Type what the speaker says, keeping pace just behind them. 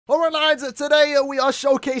Alright lads, today we are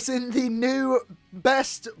showcasing the new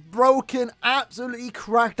best broken, absolutely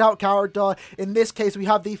cracked out character. In this case we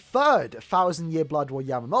have the third 1000-year Blood War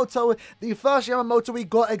Yamamoto. The first Yamamoto we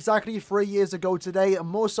got exactly 3 years ago today,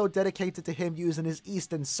 more so dedicated to him using his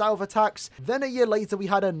east and south attacks. Then a year later we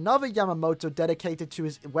had another Yamamoto dedicated to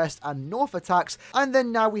his west and north attacks, and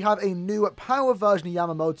then now we have a new power version of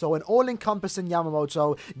Yamamoto, an all-encompassing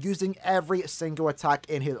Yamamoto using every single attack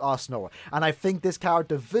in his arsenal. And I think this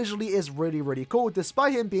character visually is really cool.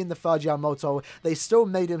 Despite him being the third Yamamoto, they still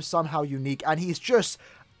made him somehow unique, and he's just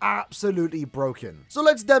absolutely broken. So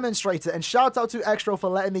let's demonstrate it, and shout out to Extra for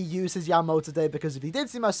letting me use his Yamamoto today, because if he did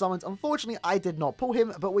see my summons, unfortunately I did not pull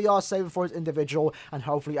him, but we are saving for his individual and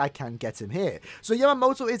hopefully I can get him here. So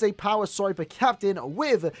Yamamoto is a power swiper captain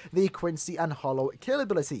with the Quincy and Hollow kill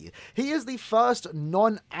ability. He is the first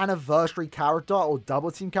non-anniversary character or double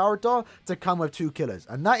team character to come with 2 killers,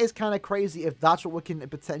 and that is kind of crazy if that's what we can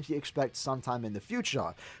potentially expect sometime in the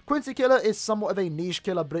future. Quincy killer is somewhat of a niche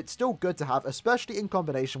killer, but it's still good to have, especially in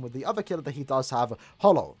combination with the other killer that he does have,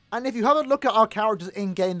 Hollow. And if you have a look at our characters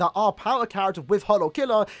in game that are power characters with Hollow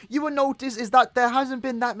killer, you will notice is that there hasn't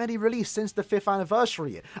been that many released since the 5th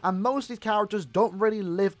anniversary, and most of these characters don't really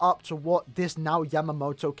live up to what this now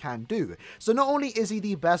Yamamoto can do. So not only is he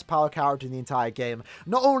the best power character in the entire game,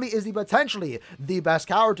 not only is he potentially the best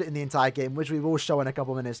character in the entire game, which we will show in a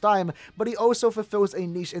couple minutes time, but he also fulfills a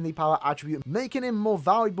niche in the power attribute, making him more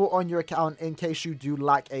valuable on your account in case you do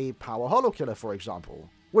lack a power Hollow killer, for example.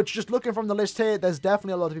 Which, just looking from the list here, there's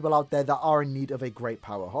definitely a lot of people out there that are in need of a great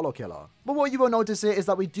power Hollow killer. But what you will notice here is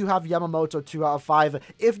that we do have Yamamoto 2 out of 5.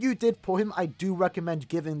 If you did pull him, I do recommend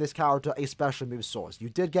giving this character a special move source. You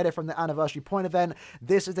did get it from the anniversary point event.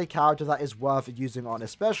 This is a character that is worth using on,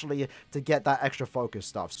 especially to get that extra focus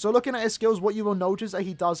stuff. So looking at his skills, what you will notice is that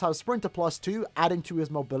he does have Sprinter +2, adding to his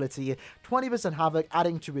mobility, 20% havoc,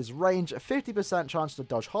 adding to his range, 50% chance to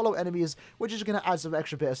dodge Hollow enemies, which is going to add some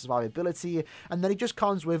extra bit of survivability, and then he just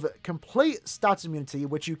comes with complete stats immunity,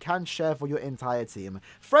 which you can share for your entire team.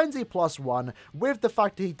 Frenzy +1, with the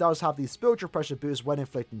fact that he does have the spiritual pressure boost when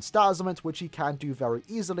inflicting stat ailments, which he can do very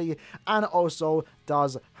easily, and also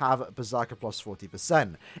does have Berserker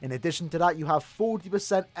 +40%. In addition to that, you have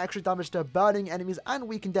 40% extra damage to burning enemies and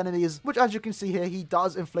weakened enemies, which as you can see here, he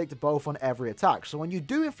does inflict both on every attack. So when you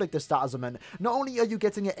do inflict a stat ailment, not only are you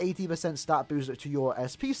getting an 80% stat boost to your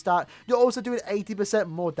SP stat, you're also doing 80%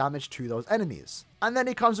 more damage to those enemies. And then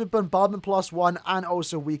he comes with Bombardment +1 and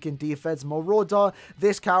also weakened defense. Marauder,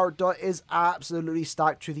 this character is absolutely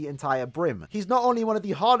stacked to the entire brim. He's not only one of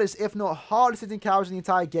the hardest, if not hardest hitting characters in the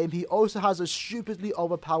entire game, he also has a stupidly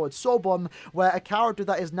overpowered Soul Bomb, where a character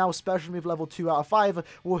that is now special move level 2 out of 5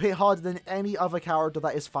 will hit harder than any other character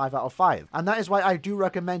that is 5 out of 5. And that is why I do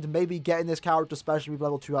recommend maybe getting this character special move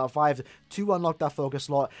level 2 out of 5 to unlock that focus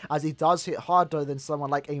slot, as he does hit harder than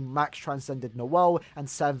someone like a Max Transcended Noel and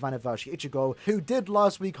 7th Anniversary Ichigo, who did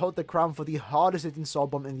last week hold the crown for the hardest hitting Soul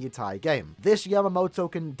Bomb in the entire game. This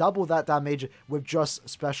Yamamoto can double that damage with just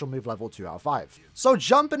special move level 2 out of 5. So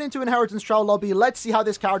jumping into Inheritance Trial Lobby, let's see how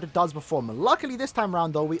this character does perform. Luckily this time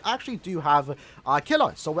around though, we actually do have our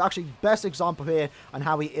killer, so we're actually best example here on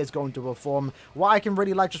how he is going to perform. What I can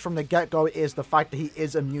really like just from the get-go is the fact that he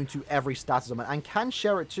is immune to every stat ailment and can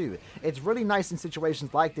share it too. It's really nice in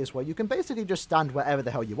situations like this where you can basically just stand wherever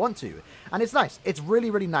the hell you want to, and it's nice. It's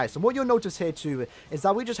really nice. And what you'll notice here too is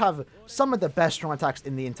that we just have some of the best strong attacks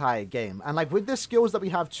in the entire game, and like with the skills that we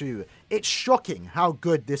have too, it's shocking how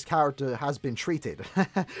good this character has been treated.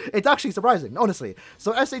 It's actually surprising, honestly.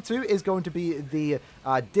 So SA2 is going to be the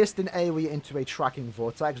distant AoE into a tracking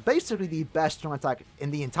vortex, basically the best strong attack in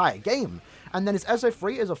the entire game. And then his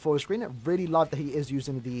SA3 is a full screen. I really love that he is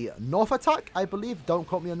using the North attack, I believe. Don't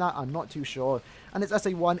quote me on that, I'm not too sure. And his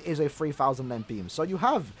SA1 is a 3000 length beam. So you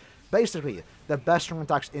have basically the best strong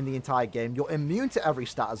attacks in the entire game. You're immune to every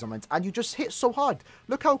stat ailment, and you just hit so hard.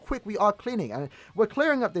 Look how quick we are cleaning, and we're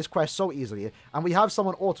clearing up this quest so easily, and we have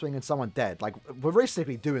someone autoing and someone dead. Like, we're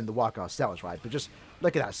basically doing the work ourselves, right? But just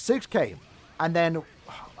look at that, 6k, and then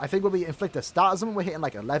I think when we inflict a stat ailment, we're hitting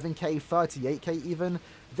like 11k, 38k even.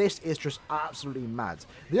 This is just absolutely mad.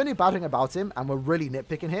 The only bad thing about him, and we're really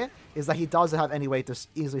nitpicking here, is that he doesn't have any way to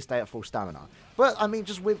easily stay at full stamina. But, I mean,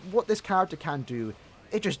 just with what this character can do,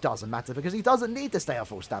 it just doesn't matter, because he doesn't need to stay at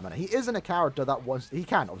full stamina. He isn't a character that wants... He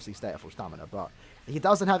can obviously stay at full stamina, but He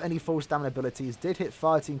doesn't have any full stamina abilities, did hit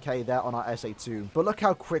 13k there on our SA2, but look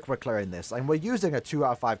how quick we're clearing this. And we're using a 2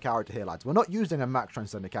 out of 5 character here, lads. We're not using a max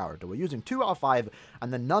transcender character. We're using 2 out of 5,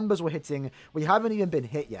 and the numbers we're hitting, we haven't even been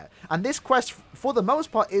hit yet. And this quest, for the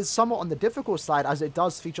most part, is somewhat on the difficult side, as it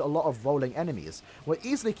does feature a lot of rolling enemies. We're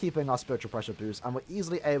easily keeping our spiritual pressure boost, and we're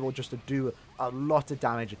easily able just to do a lot of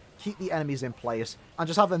damage, keep the enemies in place, and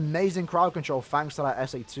just have amazing crowd control thanks to that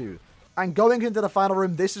SA2. And going into the final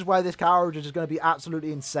room, this is where this character is going to be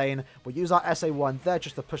absolutely insane. We'll use our SA1 there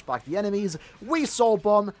just to push back the enemies. We Soul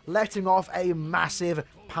Bomb, letting off a massive,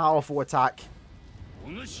 powerful attack.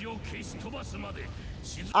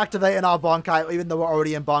 Activating our Bankai, even though we're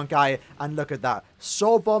already in Bankai, and look at that.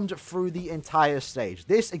 Soul Bombed through the entire stage.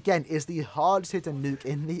 This, again, is the hardest hitting nuke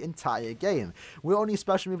in the entire game. We're only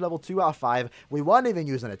special move level 2 out of 5. We weren't even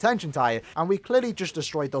using Attention Tie, and we clearly just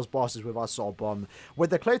destroyed those bosses with our Soul Bomb. With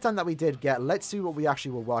the clear time that we did get, let's see what we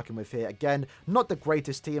actually were working with here. Again, not the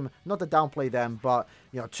greatest team, not to downplay them, but,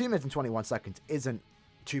 you know, 2 minutes and 21 seconds isn't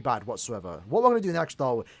too bad whatsoever. What we're going to do next,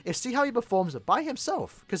 though, is see how he performs by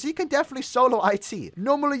himself, because he can definitely solo IT.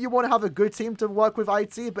 Normally, you want to have a good team to work with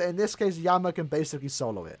IT, but in this case, Yama can basically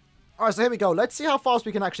solo it. Alright, so here we go. Let's see how fast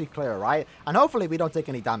we can actually clear, right? And hopefully we don't take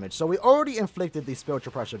any damage. So we already inflicted the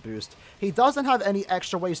spiritual pressure boost. He doesn't have any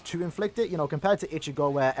extra ways to inflict it, you know, compared to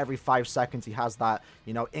Ichigo, where every 5 seconds he has that,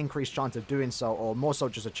 you know, increased chance of doing so, or more so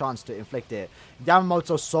just a chance to inflict it.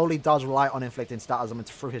 Yamamoto solely does rely on inflicting stat elements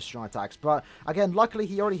through his strong attacks. But again, luckily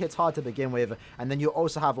he already hits hard to begin with, and then you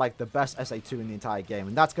also have like the best SA2 in the entire game,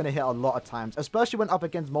 and that's going to hit a lot of times, especially when up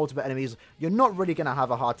against multiple enemies. You're not really going to have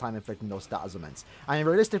a hard time inflicting those stat elements. And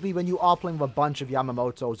realistically, when you are playing with a bunch of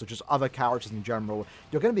Yamamotos or just other characters in general,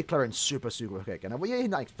 you're going to be clearing super quick. And we're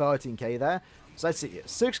hitting like 13k there. So let's see,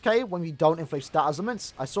 6k when we don't inflict stat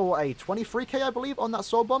elements. I saw a 23k, I believe, on that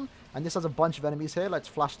Soul Bomb. And this has a bunch of enemies here. Let's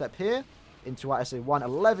flash step here into our SA1.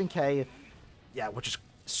 11k. Yeah, which is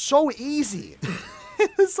so easy.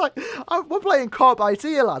 It's like, we're playing co-op IT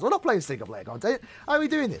here, lads. We're not playing single player content. How are we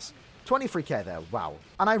doing this? 23k there, wow.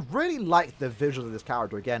 And I really like the visuals of this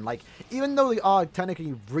character again. Like, even though they are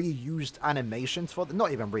technically reused animations for,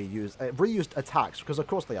 not even reused, reused attacks, because of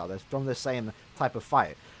course they are, they're from the same type of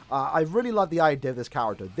fight. I really love the idea of this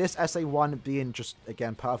character. This SA1 being just,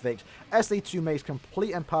 again, perfect. SA2 makes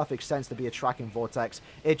complete and perfect sense to be a tracking vortex.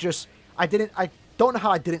 It just, I don't know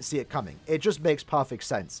how I didn't see it coming. It just makes perfect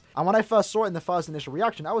sense. And when I first saw it in the first initial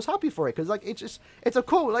reaction, I was happy for it, because like it's a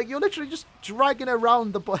cool, like, you're literally just dragging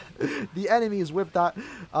around the enemies with that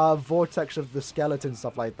vortex of the skeleton,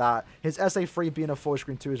 stuff like that. His SA3 being a full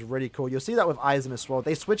screen too is really cool. You'll see that with Aizen as well.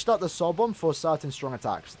 They switched out the Soul Bomb for certain strong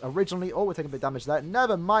attacks. Originally, oh, we're taking a bit of damage there.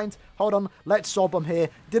 Never mind. Hold on. Let's Soul Bomb here.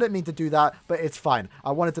 Didn't mean to do that, but it's fine.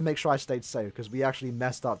 I wanted to make sure I stayed safe, because we actually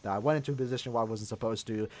messed up there. I went into a position where I wasn't supposed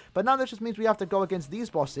to. But now that just means we have to go against these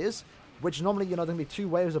bosses, which normally, you know, there's going to be 2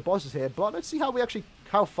 waves of bosses here. But let's see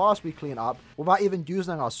how fast we clean up without even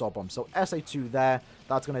using our Soul Bomb. So SA2 there,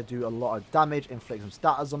 that's going to do a lot of damage, inflict some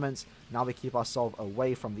stat elements. Now we keep ourselves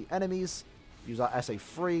away from the enemies. Use our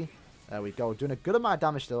SA3. There we go. Doing a good amount of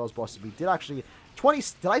damage to those bosses. We did actually...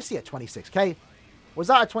 Did I see a 26k? Was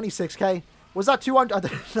that a 26k? Was that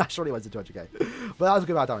 200? I surely was a 200k. But that was a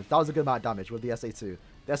good amount of damage. That was a good amount of damage with the SA2.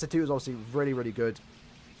 The SA2 is obviously really, really good.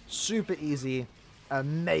 Super easy.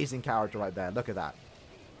 Amazing character right there. Look at that.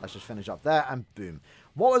 Let's just finish up there, and boom.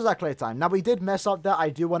 What was that clear time? Now, we did mess up there. I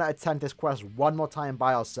do want to attempt this quest one more time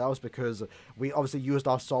by ourselves, because we obviously used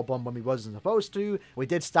our Soul Bomb when we wasn't supposed to. We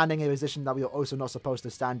did stand in a position that we were also not supposed to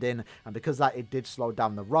stand in, and because of that, it did slow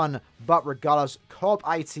down the run. But regardless, co-op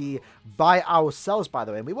IT by ourselves, by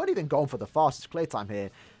the way. And we weren't even going for the fastest clear time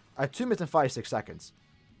here. 2 minutes and 56 seconds.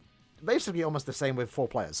 Basically almost the same with 4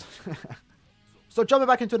 players. So jumping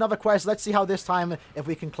back into another quest, let's see how this time, if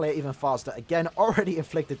we can clear even faster. Again, already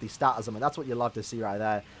inflicted the statism, and that's what you love to see right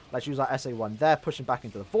there. Let's use our SA1 there, pushing back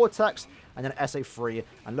into the vortex, and then SA3,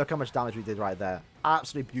 and look how much damage we did right there.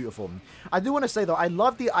 Absolutely beautiful. I do want to say, though, I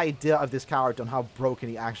love the idea of this character and how broken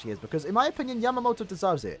he actually is, because in my opinion, Yamamoto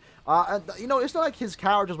deserves it. You know, it's not like his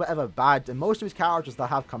characters were ever bad, and most of his characters that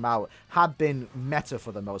have come out have been meta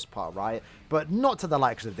for the most part, right? But not to the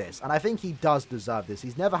likes of this, and I think he does deserve this.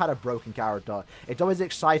 He's never had a broken character. It's always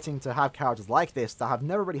exciting to have characters like this that have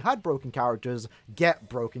never really had broken characters get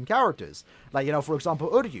broken characters. Like, you know, for example,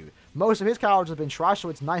 Uryu. Most of his characters have been trash, so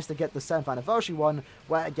it's nice to get the 7th anniversary one,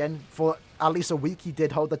 where, again, for at least a week, he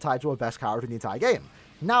did hold the title of best character in the entire game.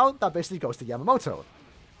 Now, that basically goes to Yamamoto.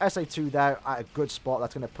 SA2 there at a good spot.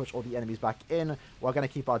 That's going to push all the enemies back in. We're going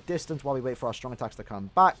to keep our distance while we wait for our strong attacks to come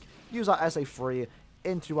back. Use our SA3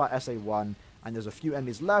 into our SA1. And there's a few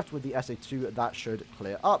enemies left with the SA2 that should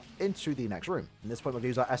clear up into the next room. At this point, we'll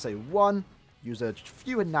use our SA1. use a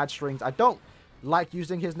few Nad strings. I don't like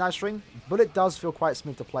using his Nad string, but it does feel quite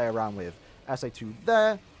smooth to play around with. SA2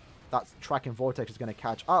 there. That tracking vortex is going to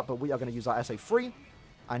catch up, but we are going to use our SA3.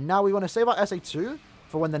 And now we want to save our SA2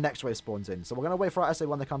 for when the next wave spawns in. So we're going to wait for our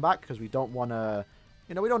SA1 to come back because we don't want to,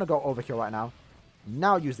 we don't want to go overkill right now.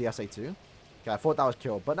 Now use the SA2. Okay, I thought that was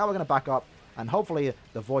killed, but now we're going to back up and hopefully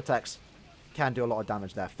the vortex can do a lot of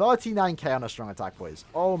damage there. 39k on a strong attack, boys.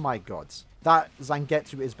 Oh my god. That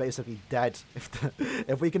Zangetsu is basically dead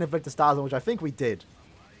if we can inflict a Stars on, which I think we did.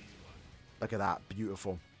 Look at that.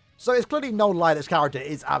 Beautiful. So it's clearly no lie this character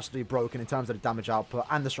is absolutely broken in terms of the damage output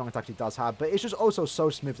and the strong attacks he does have, but it's just also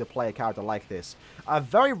so smooth to play a character like this.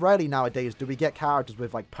 Very rarely nowadays do we get characters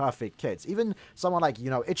with like perfect kits. Even someone like,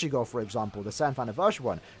 Ichigo, for example, the 7th anniversary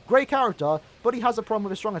one. Great character, but he has a problem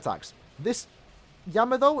with his strong attacks. This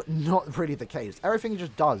Yama, though, not really the case. Everything he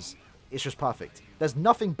just does is just perfect. There's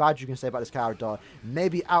nothing bad you can say about this character,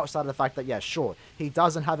 maybe outside of the fact that, yeah, sure, he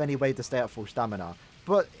doesn't have any way to stay at full stamina.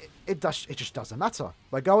 But it just doesn't matter.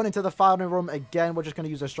 We're going into the final room again. We're just going to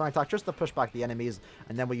use a strong attack just to push back the enemies.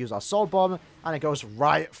 And then we use our soul bomb. And it goes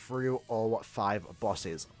right through all 5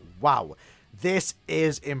 bosses. Wow. This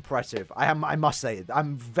is impressive. I must say,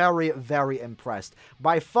 I'm very, very impressed.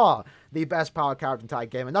 By far, the best power character in the entire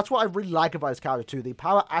game. And that's what I really like about this character too. The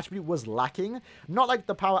power attribute was lacking. Not like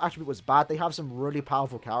the power attribute was bad. They have some really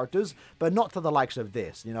powerful characters, but not to the likes of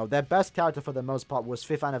this. Their best character for the most part was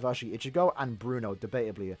 5th anniversary Ichigo and Bruno,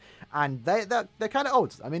 debatably. And they're kind of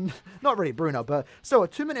old. I mean, not really Bruno, but still a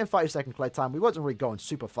 2-minute and 30-second play time. We wasn't really going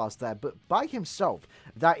super fast there, but by himself,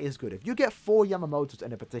 that is good. If you get 4 Yamamotos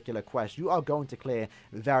in a particular quest, you are going to clear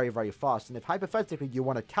very, very fast. And if hypothetically you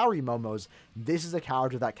want to carry Momos, this is a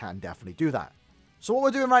character that can definitely do that. So what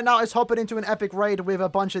we're doing right now is hopping into an epic raid with a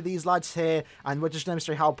bunch of these lads here, and we're just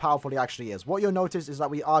demonstrating how powerful he actually is. What you'll notice is that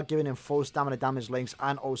we are giving him full stamina damage links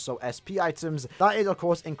and also SP items. That is, of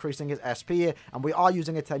course, increasing his SP, and we are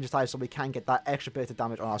using attention type so we can get that extra bit of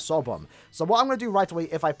damage on our soul bomb. So what I'm going to do right away,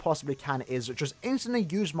 if I possibly can, is just instantly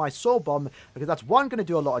use my soul bomb, because that's 1, going to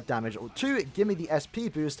do a lot of damage, 2, give me the SP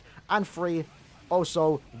boost, and 3,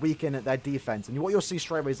 also weaken their defense. And what you'll see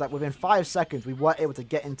straight away is that within 5 seconds we were able to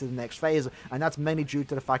get into the next phase, and that's mainly due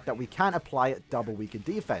to the fact that we can apply double weakened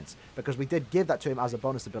defense, because we did give that to him as a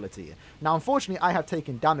bonus ability. Now unfortunately I have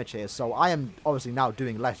taken damage here, so I am obviously now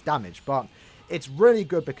doing less damage, but it's really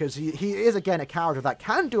good because he is again a character that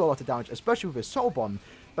can do a lot of damage, especially with his soul bomb.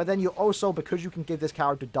 But then you also, because you can give this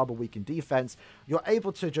character double weakened defense, you're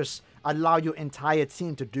able to just allow your entire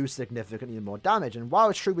team to do significantly more damage. And while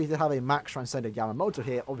it's true we did have a max transcended Yamamoto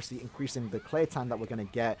here, obviously increasing the clear time that we're going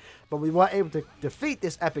to get, but we were able to defeat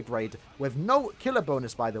this epic raid with no killer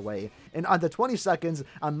bonus, by the way, in under 20 seconds.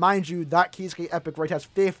 And mind you, that Keysuke epic raid has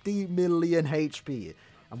 50 million HP,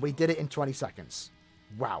 and we did it in 20 seconds.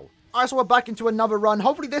 Wow. Alright, so we're back into another run.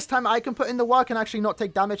 Hopefully this time I can put in the work and actually not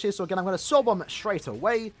take damage here. So again, I'm going to soul bomb straight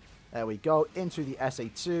away. There we go. Into the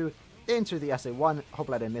SA2. Into the SA1.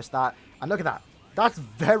 Hopefully I didn't miss that. And look at that. That's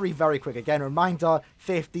very, very quick. Again, reminder,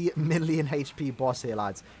 50 million HP boss here,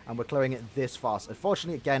 lads. And we're clearing it this fast.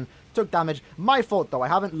 Unfortunately, again, took damage. My fault, though. I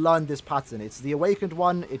haven't learned this pattern. It's the Awakened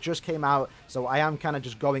one. It just came out. So I am kind of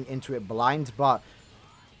just going into it blind. But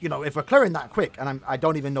if we're clearing that quick, and I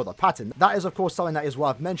don't even know the pattern, that is, of course, something that is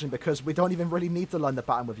worth mentioning, because we don't even really need to learn the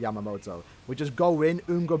pattern with Yamamoto. We just go in,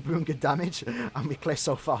 Unga Boonga damage, and we clear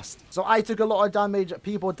so fast. So I took a lot of damage,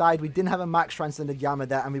 people died, we didn't have a max transcended Yama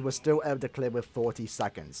there, and we were still able to clear with 40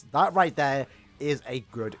 seconds. That right there is a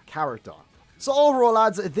good character. So overall,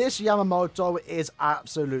 lads, this Yamamoto is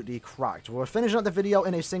absolutely cracked. We're finishing up the video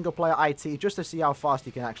in a single player IT just to see how fast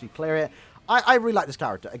you can actually clear it. I really like this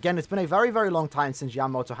character. Again, it's been a very, very long time since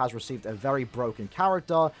Yamamoto has received a very broken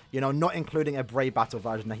character, not including a Brave Battle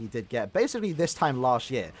version that he did get, basically this time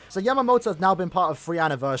last year. So Yamamoto has now been part of 3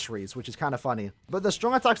 anniversaries, which is kind of funny. But the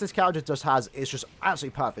strong attacks this character just has is just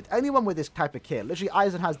absolutely perfect. Anyone with this type of kit, literally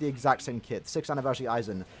Aizen has the exact same kit, 6th anniversary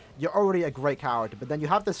Aizen, you're already a great character, but then you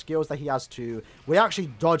have the skills that he has too. We actually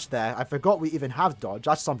dodged there. I forgot we even have dodge.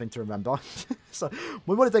 That's something to remember. So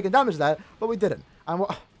we would have taken damage there, but we didn't. And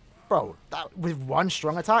bro, that with 1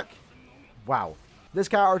 strong attack? Wow. This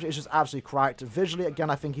character is just absolutely cracked. Visually, again,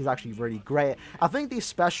 I think he's actually really great. I think the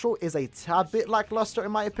special is a tad bit lackluster,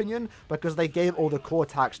 in my opinion, because they gave all the core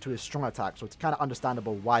attacks to his strong attack, so it's kind of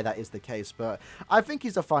understandable why that is the case. But I think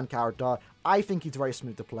he's a fun character. I think he's very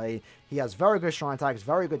smooth to play. He has very good strong attacks,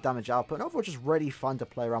 very good damage output, and overall just really fun to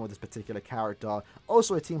play around with this particular character.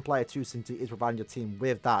 Also a team player too, since he is providing your team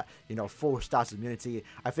with that, you know, full status immunity.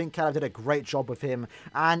 I think Kev did a great job with him.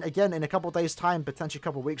 And again, in a couple days time, potentially a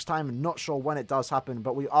couple weeks time, not sure when it does happen,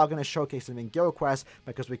 but we are going to showcase him in Guild Quest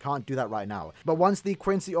because we can't do that right now. But once the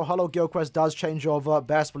Quincy or Hollow Guild Quest does change over,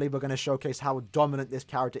 best believe we're going to showcase how dominant this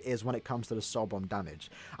character is when it comes to the soul bomb damage.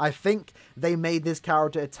 I think they made this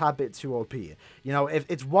character a tad bit too OP. You know, if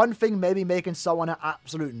it's one thing maybe making someone an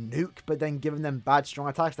absolute nuke, but then giving them bad strong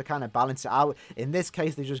attacks to kind of balance it out. In this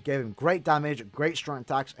case, they just gave him great damage, great strong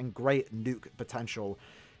attacks, and great nuke potential.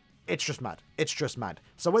 It's just mad. It's just mad.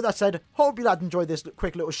 So with that said, hope you guys enjoyed this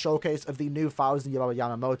quick little showcase of the new 1000 year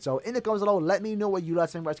YAMAMOTO. In the comments below, let me know what you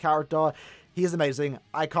guys think about his character. He is amazing.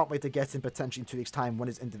 I can't wait to get him potentially in 2 weeks' time when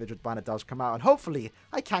his individual banner does come out. And hopefully,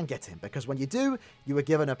 I can get him. Because when you do, you were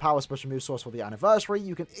given a power special move source for the anniversary.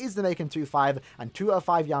 You can easily make him 2-5. And 2 out of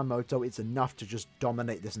 5 YAMAMOTO is enough to just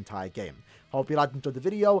dominate this entire game. Hope you guys enjoyed the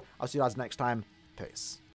video. I'll see you guys next time. Peace.